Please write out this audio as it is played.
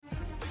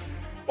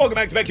Welcome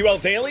back to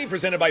BetQL Daily,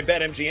 presented by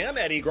BetMGM.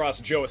 Eddie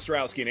Gross, Joe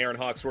Ostrowski, and Aaron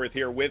Hawksworth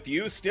here with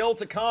you. Still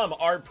to come,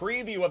 our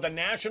preview of the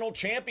national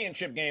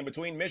championship game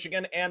between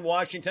Michigan and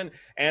Washington.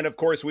 And, of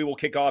course, we will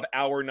kick off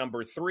hour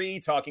number 3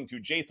 talking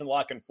to Jason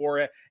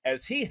Lockenfora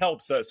as he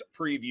helps us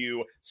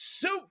preview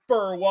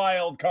Super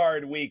Wild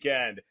Card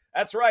Weekend.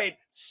 That's right,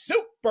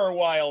 Super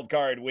Wild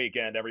Card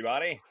Weekend,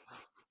 everybody.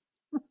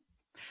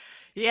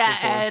 Yeah,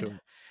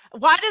 Ed.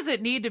 Why does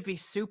it need to be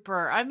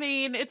super? I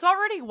mean, it's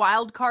already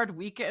wild card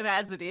weekend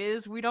as it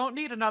is. We don't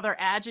need another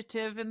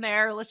adjective in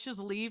there. Let's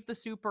just leave the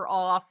super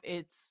off.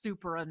 It's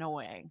super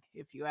annoying,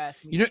 if you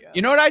ask me.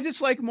 You know what I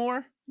dislike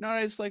more?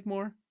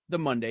 The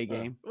Monday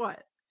game.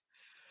 What?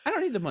 I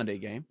don't need the Monday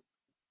game.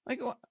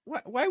 Like,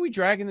 why are we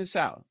dragging this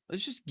out?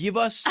 Let's just give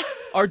us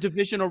our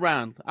divisional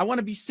round. I want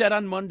to be set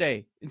on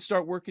Monday and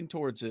start working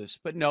towards this.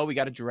 But no, we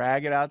got to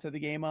drag it out to the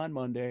game on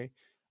Monday.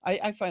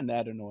 I find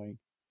that annoying.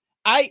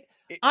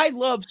 I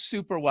love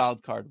Super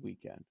Wild Card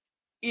Weekend.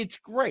 It's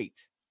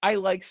great. I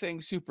like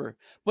saying super.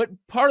 But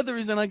part of the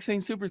reason I like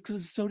saying super is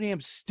because it's so damn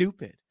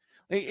stupid.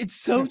 Like, it's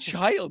so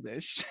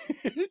childish.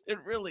 It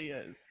really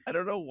is. I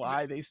don't know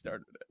why they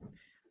started it.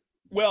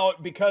 Well,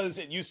 because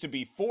it used to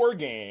be 4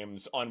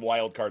 games on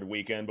Wild Card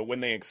Weekend, but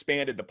when they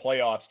expanded the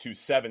playoffs to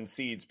 7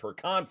 seeds per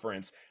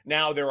conference,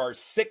 now there are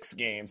 6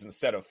 games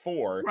instead of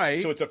 4.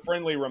 Right. So it's a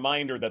friendly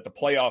reminder that the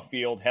playoff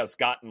field has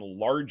gotten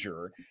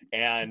larger.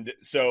 And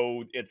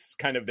so it's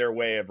kind of their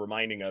way of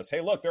reminding us, hey,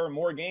 look, there are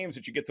more games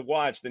that you get to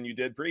watch than you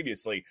did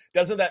previously.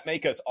 Doesn't that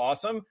make us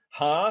awesome?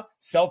 Huh?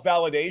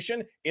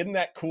 Self-validation? Isn't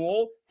that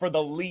cool for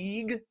the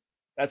league?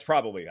 That's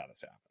probably how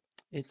this happened.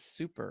 It's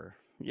super.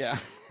 Yeah,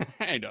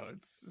 I know.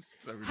 It's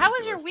so ridiculous. How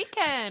was your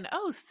weekend?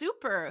 Oh,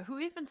 super. Who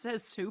even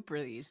says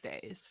super these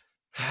days?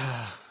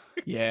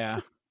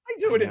 Yeah. I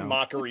do it in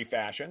mockery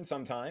fashion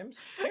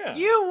sometimes. Yeah.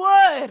 You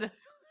would.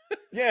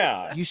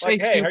 Yeah. You say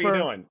hey, super? how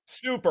you doing?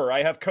 Super.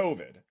 I have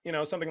COVID.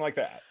 Something like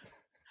that.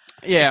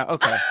 Yeah,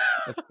 okay.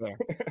 That's fair.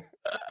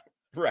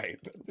 Right.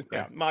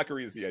 Yeah,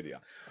 mockery is the idea.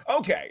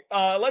 Okay,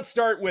 let's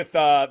start with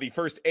the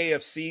first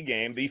AFC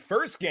game, the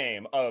first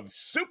game of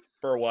Super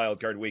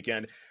Wildcard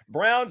Weekend.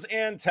 Browns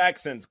and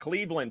Texans.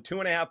 Cleveland,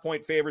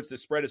 2.5-point favorites. The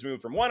spread has moved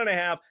from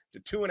 1.5 to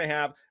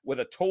 2.5 with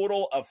a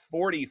total of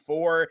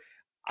 44.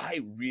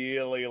 I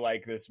really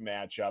like this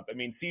matchup. I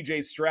mean,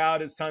 CJ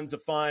Stroud is tons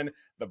of fun.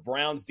 The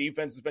Browns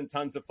defense has been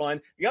tons of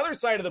fun. The other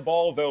side of the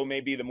ball, though,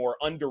 may be the more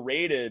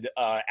underrated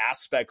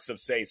aspects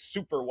of, say,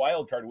 Super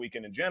Wildcard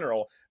Weekend in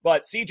general.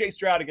 But CJ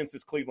Stroud against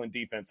this Cleveland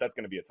defense, that's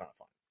going to be a ton of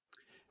fun.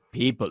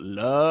 People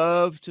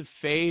love to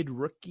fade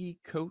rookie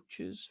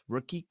coaches,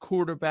 rookie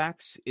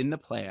quarterbacks in the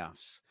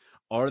playoffs.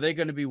 Are they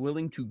going to be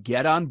willing to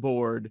get on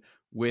board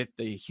with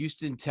the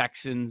Houston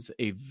Texans,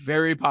 a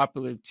very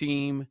popular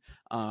team?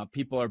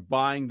 People are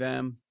buying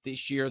them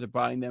this year. They're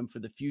buying them for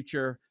the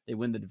future. They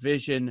win the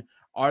division.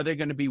 Are they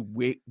going to be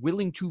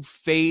willing to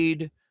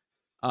fade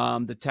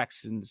the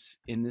Texans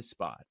in this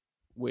spot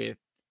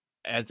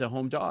as a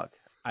home dog?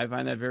 I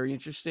find that very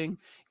interesting.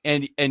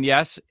 And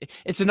yes,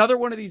 it's another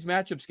one of these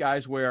matchups,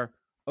 guys, where,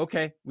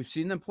 okay, we've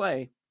seen them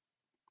play.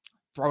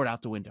 Throw it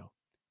out the window.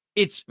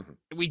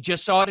 We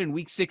just saw it in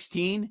week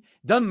 16.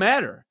 Doesn't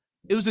matter.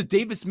 It was a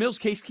Davis Mills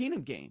Case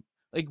Keenum game.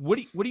 Like, what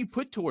do you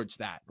put towards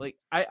that? Like,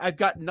 I've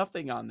got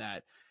nothing on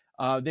that.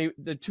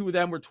 The two of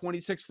them were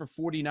 26 for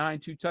 49,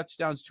 2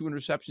 touchdowns, 2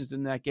 interceptions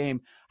in that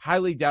game.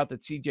 Highly doubt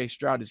that CJ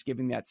Stroud is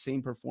giving that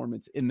same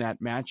performance in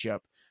that matchup.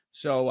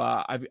 So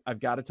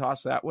I've got to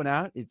toss that one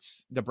out.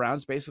 It's the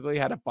Browns basically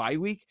had a bye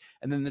week,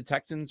 and then the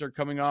Texans are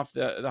coming off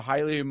the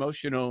highly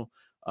emotional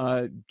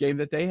game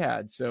that they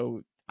had.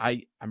 So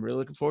I'm really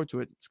looking forward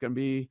to it. It's gonna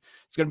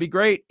be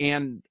great,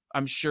 and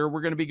I'm sure we're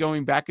gonna be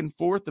going back and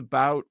forth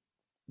about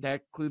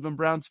that Cleveland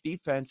Browns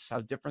defense, how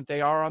different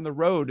they are on the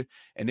road,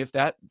 and if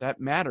that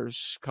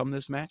matters come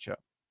this matchup.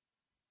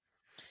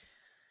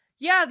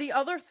 Yeah, the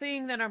other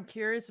thing that I'm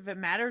curious if it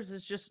matters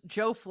is just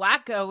Joe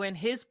Flacco and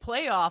his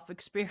playoff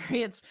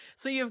experience.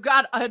 So you've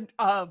got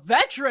a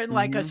veteran,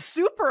 like a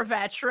super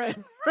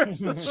veteran.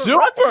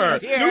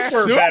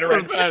 Super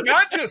veteran.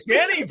 Not just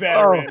any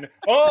veteran.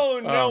 Oh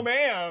no,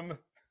 ma'am.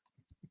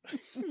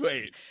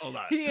 Wait, hold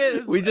on. He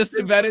is. We just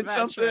invented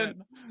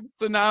something.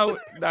 So now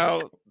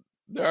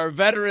there are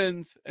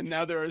veterans, and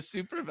now there are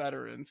super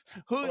veterans.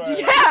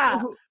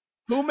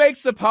 Who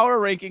makes the power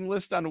ranking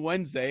list on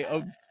Wednesday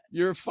of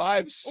your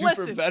 5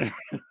 super veterans?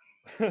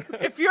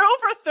 If you're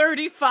over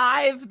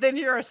 35, then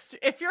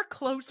if you're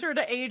closer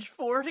to age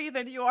 40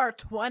 than you are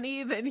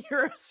 20, then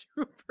you're a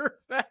super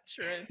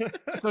veteran.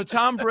 So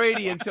Tom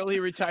Brady, until he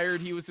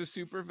retired, he was a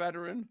super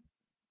veteran.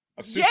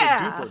 A super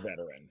duper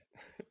veteran.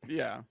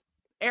 Yeah.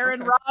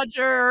 Aaron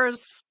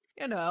Rodgers,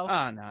 no.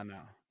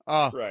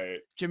 Oh, right.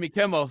 Jimmy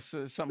Kimmel,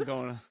 something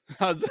going on.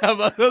 How's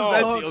that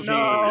deal?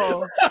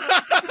 No.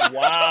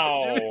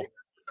 Wow.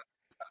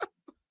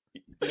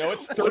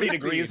 It's 30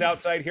 degrees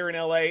outside here in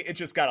LA. It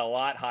just got a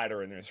lot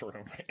hotter in this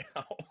room right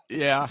now.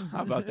 Yeah,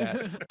 how about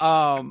that?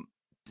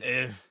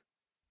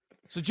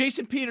 So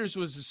Jason Peters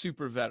was a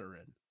super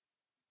veteran.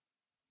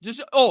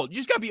 Just old. You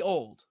just got to be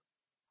old.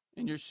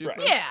 And you're super.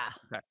 Right.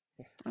 Yeah.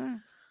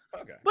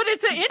 Okay. But But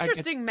it's an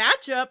interesting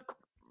matchup.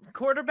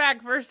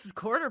 Quarterback versus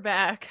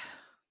quarterback.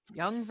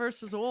 Young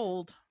versus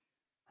old.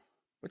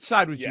 Which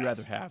side would you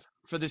rather have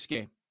for this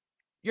game?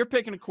 You're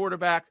picking a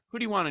quarterback. Who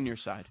do you want on your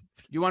side?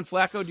 Do you want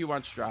Flacco? Do you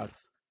want Stroud?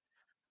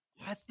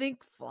 I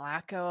think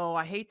Flacco.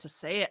 I hate to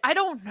say it. I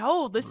don't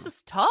know. This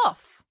is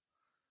tough.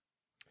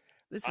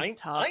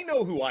 I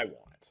know who I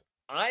want.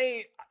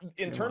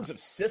 In terms of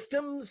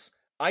systems,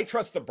 I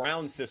trust the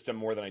Browns system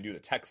more than I do the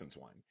Texans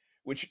one,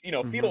 which,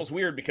 feels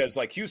weird because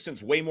like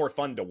Houston's way more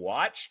fun to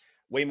watch,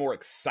 way more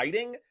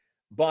exciting.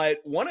 But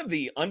one of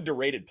the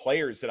underrated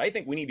players that I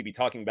think we need to be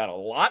talking about a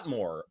lot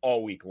more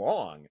all week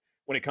long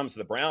when it comes to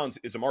the Browns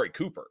is Amari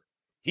Cooper.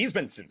 He's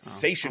been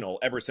sensational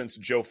ever since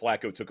Joe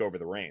Flacco took over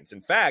the reins.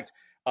 In fact,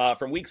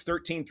 from weeks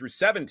 13 through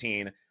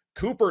 17,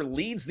 Cooper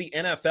leads the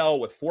NFL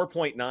with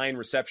 4.9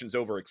 receptions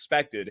over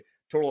expected,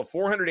 total of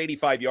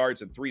 485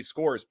 yards and 3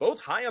 scores,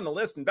 both high on the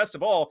list. And best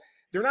of all,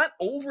 they're not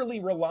overly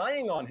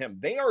relying on him.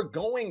 They are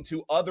going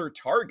to other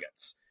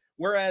targets.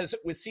 Whereas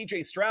with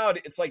CJ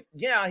Stroud, it's like,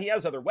 yeah, he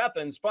has other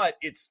weapons, but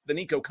it's the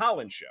Nico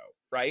Collins show,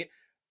 right?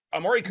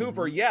 Amari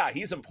Cooper,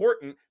 he's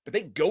important, but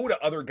they go to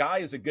other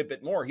guys a good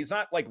bit more. He's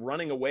not like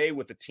running away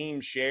with the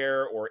team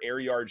share or air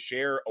yard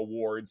share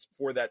awards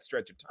for that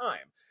stretch of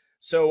time.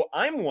 So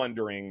I'm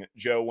wondering,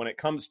 Joe, when it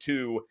comes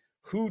to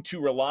who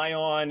to rely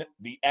on,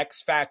 the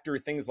X factor,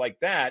 things like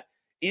that,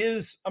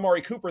 is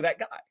Amari Cooper that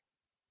guy?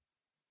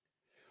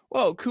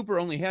 Well, Cooper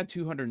only had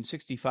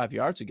 265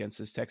 yards against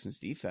this Texans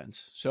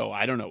defense, so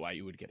I don't know why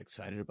you would get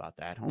excited about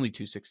that. Only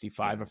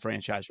 265, a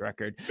franchise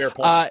record. Fair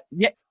point.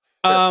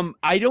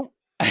 I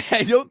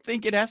don't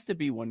think it has to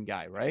be one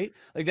guy, right?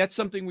 Like that's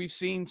something we've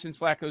seen since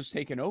Flacco's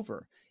taken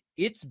over.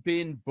 It's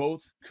been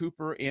both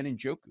Cooper and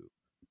Njoku,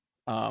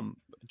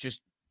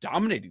 just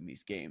dominating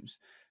these games.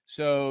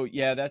 So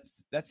yeah,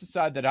 that's the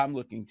side that I'm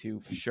looking to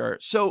for sure.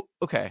 So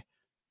okay,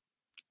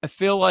 I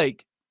feel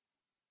like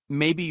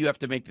maybe you have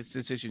to make this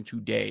decision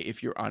today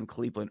if you're on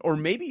Cleveland, or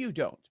maybe you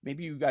don't.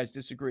 Maybe you guys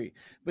disagree.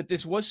 But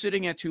this was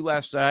sitting at 2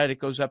 last night. It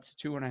goes up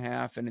to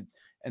 2.5,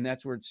 and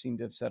that's where it seemed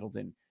to have settled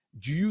in.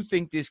 Do you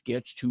think this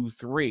gets to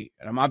 3?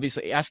 And I'm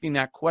obviously asking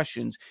that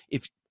questions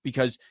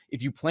because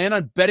if you plan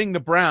on betting the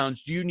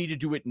Browns, do you need to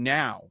do it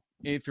now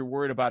if you're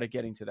worried about it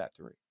getting to that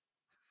 3?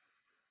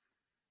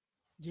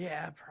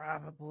 Yeah,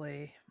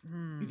 probably.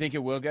 You think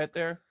it will get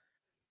there?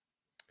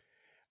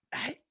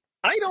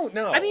 I don't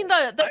know. I mean,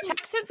 the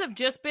Texans have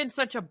just been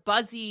such a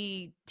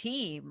buzzy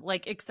team,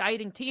 like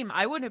exciting team.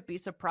 I wouldn't be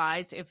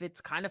surprised if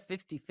it's kind of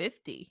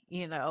 50-50,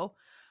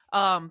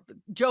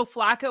 Joe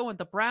Flacco and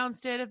the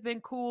Browns did have been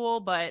cool,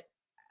 but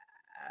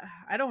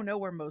I don't know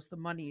where most of the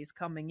money is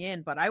coming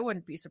in, but I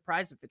wouldn't be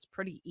surprised if it's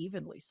pretty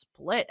evenly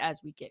split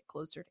as we get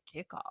closer to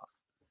kickoff.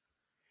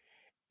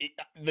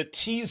 The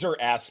teaser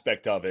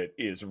aspect of it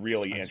is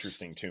really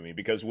interesting to me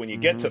because when you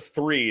get to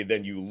 3,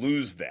 then you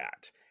lose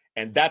that.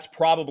 And that's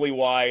probably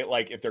why,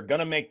 like, if they're going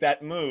to make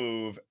that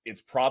move,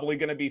 it's probably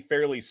going to be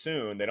fairly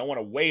soon. They don't want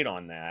to wait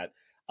on that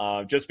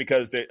just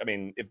because,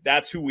 if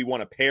that's who we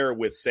want to pair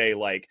with, say,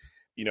 like,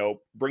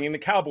 bringing the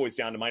Cowboys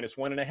down to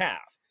 -1.5.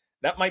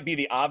 That might be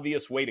the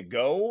obvious way to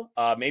go.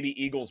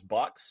 Maybe Eagles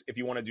Bucks if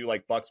you want to do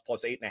like Bucks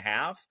plus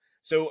 8.5.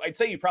 So I'd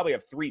say you probably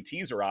have 3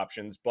 teaser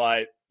options,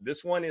 but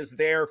this one is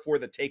there for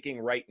the taking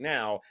right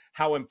now.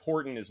 How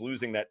important is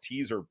losing that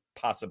teaser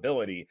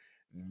possibility?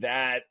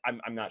 That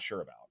I'm not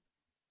sure about.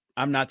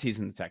 I'm not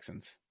teasing the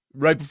Texans.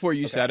 Right before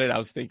you said it, I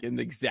was thinking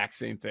the exact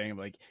same thing.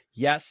 Like,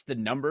 yes, the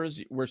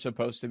numbers we're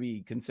supposed to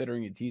be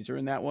considering a teaser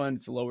in that one.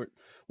 It's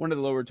one of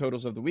the lower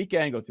totals of the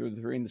weekend. Go through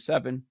the 3 and the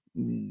 7.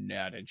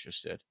 Not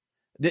interested.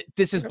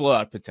 This is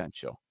blowout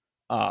potential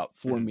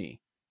for me,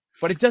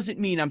 but it doesn't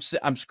mean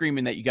I'm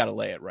screaming that you got to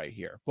lay it right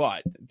here.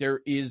 But there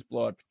is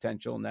blowout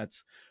potential, and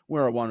that's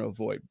where I want to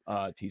avoid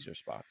teaser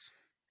spots.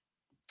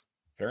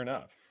 Fair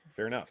enough.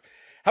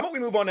 How about we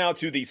move on now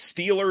to the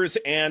Steelers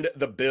and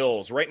the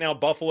Bills? Right now,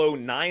 Buffalo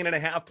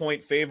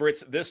 9.5-point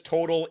favorites. This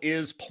total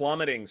is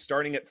plummeting,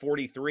 starting at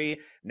 43.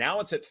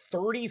 Now it's at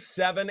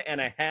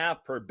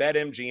 37.5 per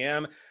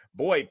BetMGM.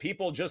 Boy,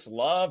 people just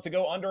love to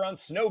go under on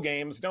snow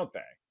games, don't they?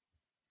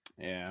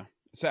 Yeah.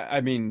 So,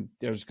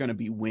 there's going to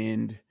be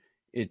wind.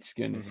 It's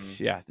going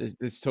to,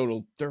 this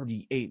total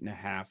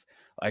 38.5.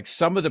 Like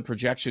some of the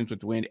projections with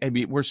the wind,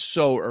 we're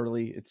so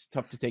early. It's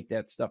tough to take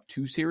that stuff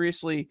too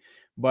seriously,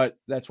 but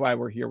that's why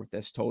we're here with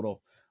this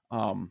total.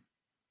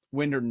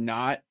 Wind or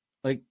not,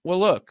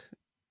 look,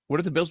 what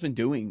have the Bills been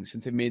doing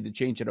since they made the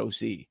change at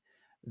OC?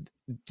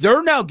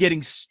 They're now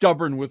getting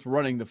stubborn with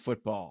running the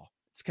football.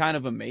 It's kind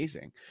of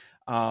amazing.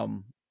 Part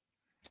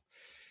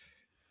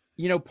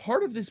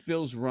of this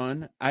Bills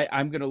run,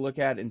 I'm going to look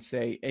at and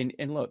say,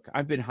 and look,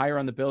 I've been higher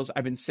on the Bills.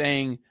 I've been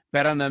saying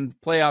bet on them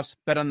playoffs,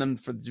 bet on them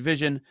for the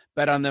division,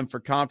 bet on them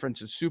for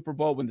conference and Super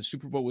Bowl when the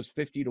Super Bowl was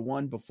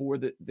 50-1 before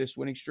this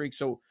winning streak.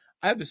 So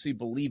I obviously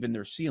believe in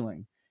their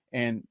ceiling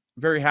and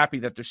very happy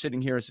that they're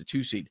sitting here as a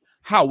 2 seed.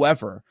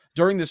 However,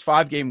 during this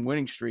 5-game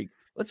winning streak,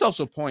 let's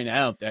also point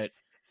out that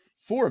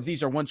 4 of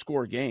these are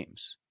 1-score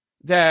games.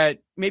 That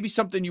maybe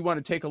something you want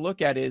to take a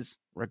look at is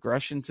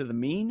regression to the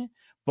mean.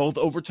 Both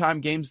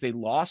overtime games they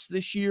lost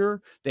this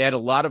year. They had a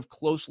lot of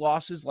close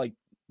losses, like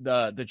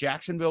the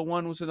Jacksonville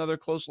one was another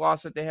close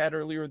loss that they had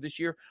earlier this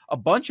year. A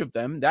bunch of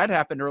them, that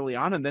happened early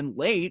on, and then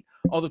late,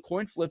 all the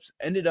coin flips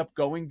ended up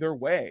going their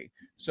way.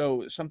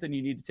 So something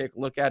you need to take a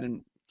look at.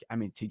 And I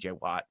mean, TJ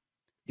Watt,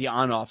 the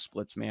on-off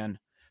splits, man.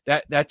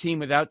 That team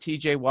without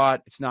TJ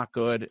Watt, it's not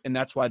good. And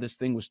that's why this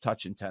thing was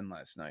touching 10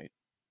 last night.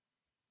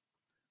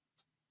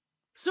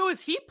 So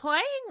is he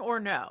playing or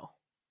no?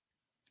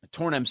 A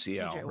torn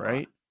MCL,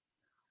 right?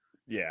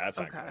 Yeah, that's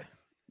not good.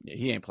 Yeah,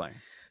 he ain't playing.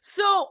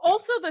 So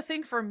also the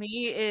thing for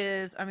me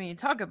is, I mean,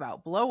 talk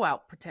about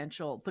blowout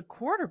potential. The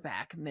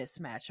quarterback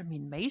mismatch. I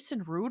mean,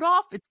 Mason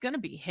Rudolph, it's going to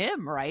be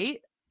him,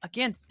 right?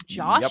 Against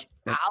Josh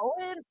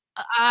Allen.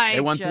 They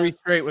won 3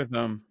 straight with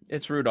him.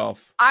 It's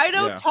Rudolph. I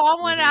know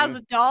Tomlin as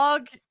a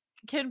dog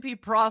can be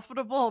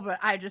profitable, but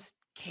I just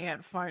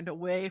can't find a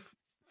way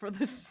for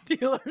the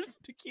Steelers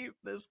to keep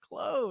this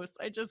close.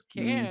 I just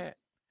can't.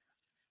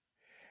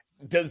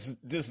 Does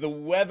the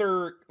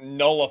weather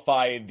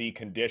nullify the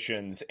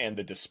conditions and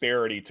the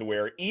disparity to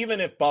where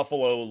even if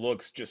Buffalo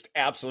looks just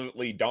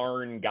absolutely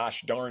darn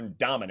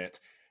dominant,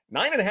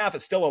 9.5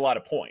 is still a lot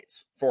of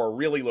points for a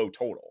really low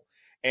total.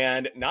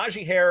 And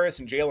Najee Harris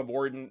and Jalen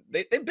Borden,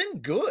 they've been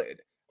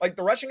good. Like,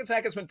 the rushing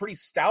attack has been pretty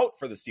stout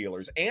for the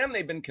Steelers, and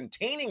they've been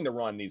containing the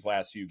run these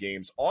last few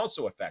games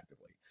also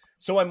effectively.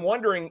 So I'm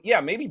wondering,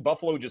 maybe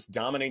Buffalo just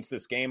dominates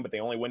this game, but they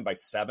only win by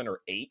 7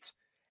 or 8.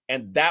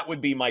 And that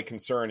would be my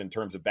concern in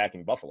terms of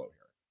backing Buffalo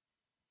here.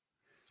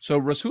 So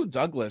Rasul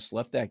Douglas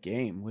left that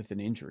game with an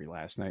injury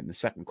last night in the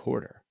second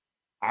quarter.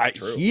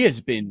 True. He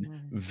has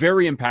been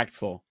very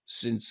impactful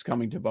since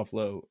coming to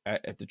Buffalo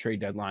at the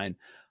trade deadline.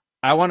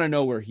 I want to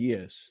know where he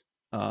is.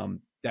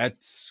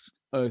 That's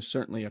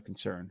certainly a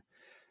concern.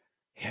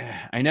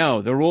 Yeah, I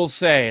know. The rules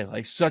say,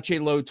 like, such a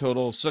low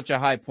total, such a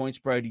high point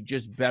spread, you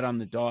just bet on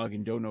the dog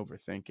and don't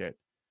overthink it.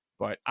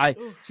 But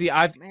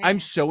I'm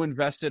so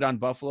invested on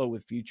Buffalo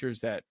with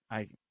futures that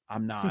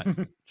I'm not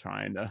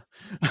trying to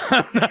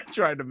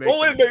make.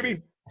 We'll win,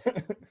 baby.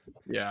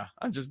 Yeah,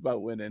 I'm just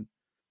about winning.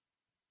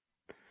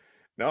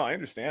 No, I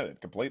understand it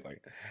completely.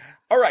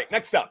 All right,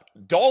 next up,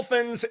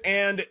 Dolphins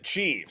and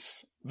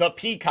Chiefs, the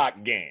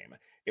Peacock game.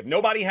 If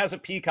nobody has a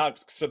Peacock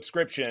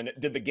subscription,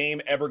 did the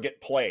game ever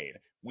get played?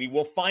 We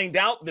will find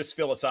out this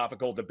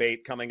philosophical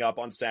debate coming up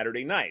on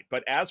Saturday night.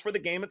 But as for the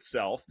game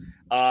itself,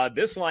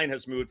 this line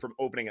has moved from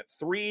opening at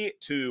 3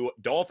 to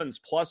Dolphins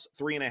plus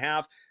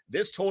 3.5.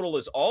 This total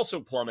is also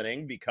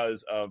plummeting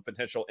because of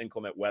potential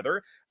inclement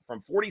weather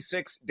from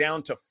 46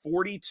 down to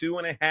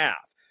 42.5.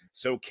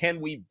 So can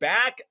we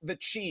back the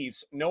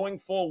Chiefs knowing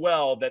full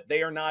well that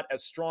they are not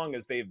as strong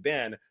as they've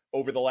been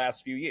over the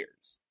last few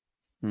years?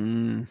 It's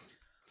going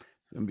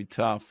to be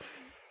tough.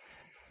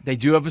 They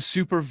do have a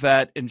super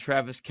vet in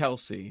Travis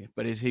Kelce,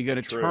 but is he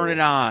going to turn it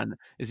on?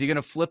 Is he going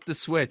to flip the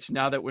switch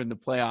now that we're in the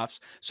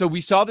playoffs? So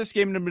we saw this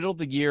game in the middle of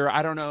the year.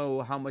 I don't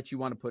know how much you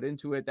want to put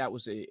into it. That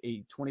was a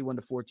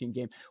 21-14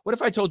 game. What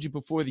if I told you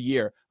before the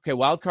year, okay,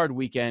 wild card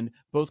weekend,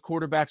 both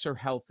quarterbacks are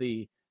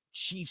healthy,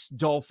 Chiefs,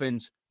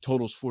 Dolphins,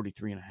 totals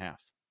 43.5.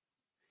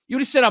 You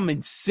would have said I'm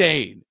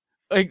insane.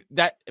 Like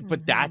that,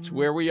 but that's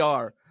where we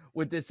are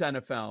with this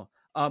NFL.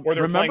 Or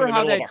they're playing in the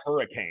middle of a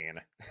hurricane.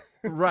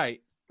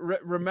 Right.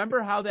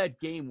 Remember how that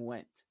game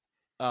went.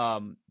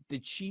 The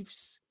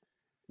Chiefs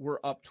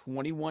were up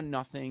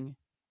 21-0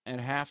 at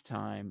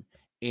halftime,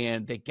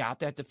 and they got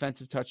that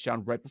defensive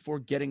touchdown right before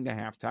getting to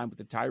halftime with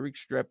the Tyreek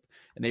strip,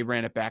 and they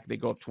ran it back. They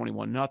go up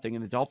 21-0,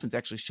 and the Dolphins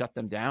actually shut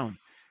them down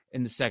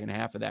in the second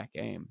half of that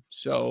game.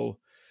 So,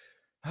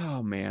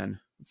 oh, man.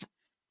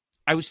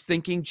 I was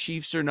thinking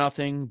Chiefs or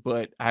nothing,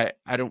 but I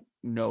don't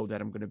know that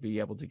I'm going to be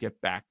able to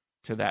get back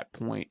to that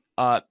point.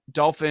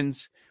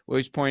 Dolphins, we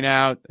always point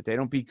out that they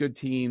don't beat good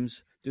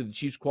teams. Do the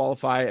Chiefs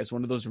qualify as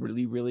one of those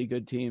really, really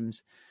good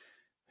teams?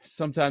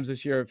 Sometimes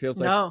this year it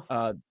feels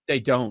like they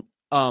don't.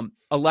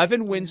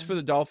 11 wins for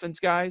the Dolphins,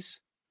 guys.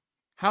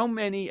 How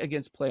many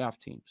against playoff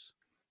teams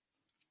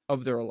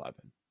of their 11?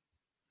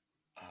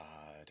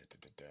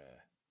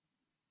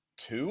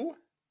 2?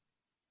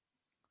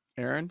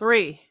 Aaron?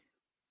 3.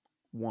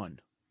 1.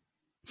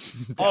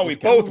 We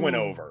both went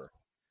over.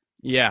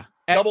 Yeah.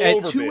 Double at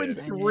over 2 and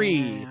 3.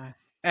 Yeah.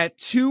 At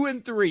 2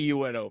 and 3, you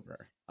went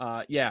over.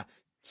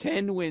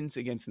 10 wins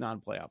against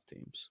non-playoff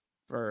teams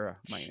for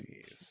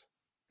Miami. Jeez.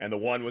 And the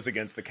one was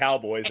against the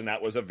Cowboys, and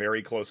that was a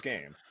very close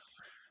game.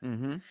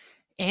 Mm-hmm.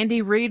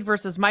 Andy Reid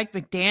versus Mike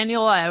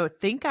McDaniel. I would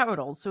think I would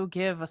also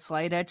give a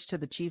slight edge to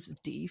the Chiefs'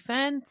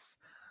 defense.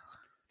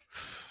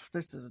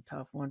 This is a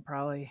tough one,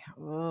 probably.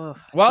 Ugh.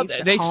 Well,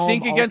 they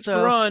stink against the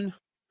run.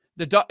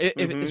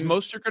 Is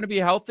Mostert going to be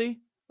healthy?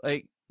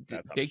 Like,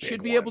 they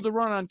should be able to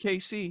run on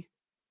KC.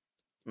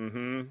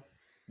 Mm-hmm.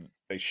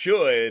 They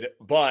should,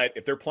 but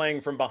if they're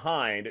playing from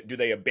behind, do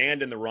they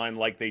abandon the run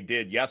like they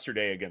did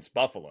yesterday against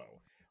Buffalo?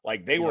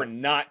 Like, they were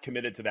not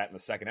committed to that in the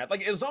second half.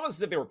 Like, it was almost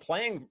as if they were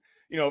playing,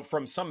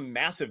 from some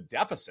massive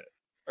deficit.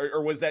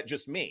 Or was that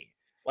just me?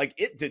 Like,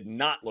 it did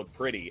not look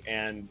pretty.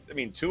 And, I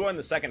mean, Tua in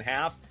the second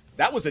half,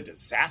 that was a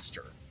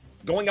disaster.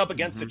 going up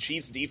against a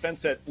Chiefs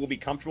defense that will be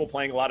comfortable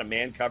playing a lot of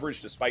man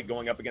coverage despite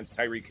going up against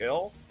Tyreek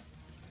Hill,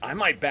 I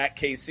might back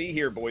KC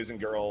here, boys and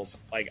girls.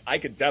 Like, I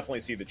could definitely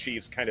see the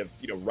Chiefs kind of,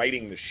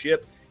 righting the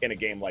ship in a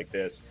game like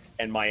this,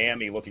 and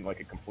Miami looking like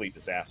a complete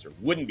disaster.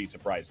 Wouldn't be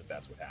surprised if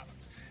that's what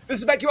happens. This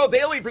is BetQL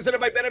Daily, presented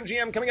by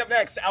BetMGM. Coming up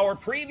next, our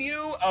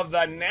preview of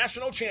the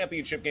national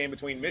championship game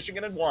between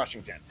Michigan and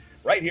Washington,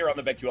 right here on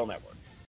the BetQL Network.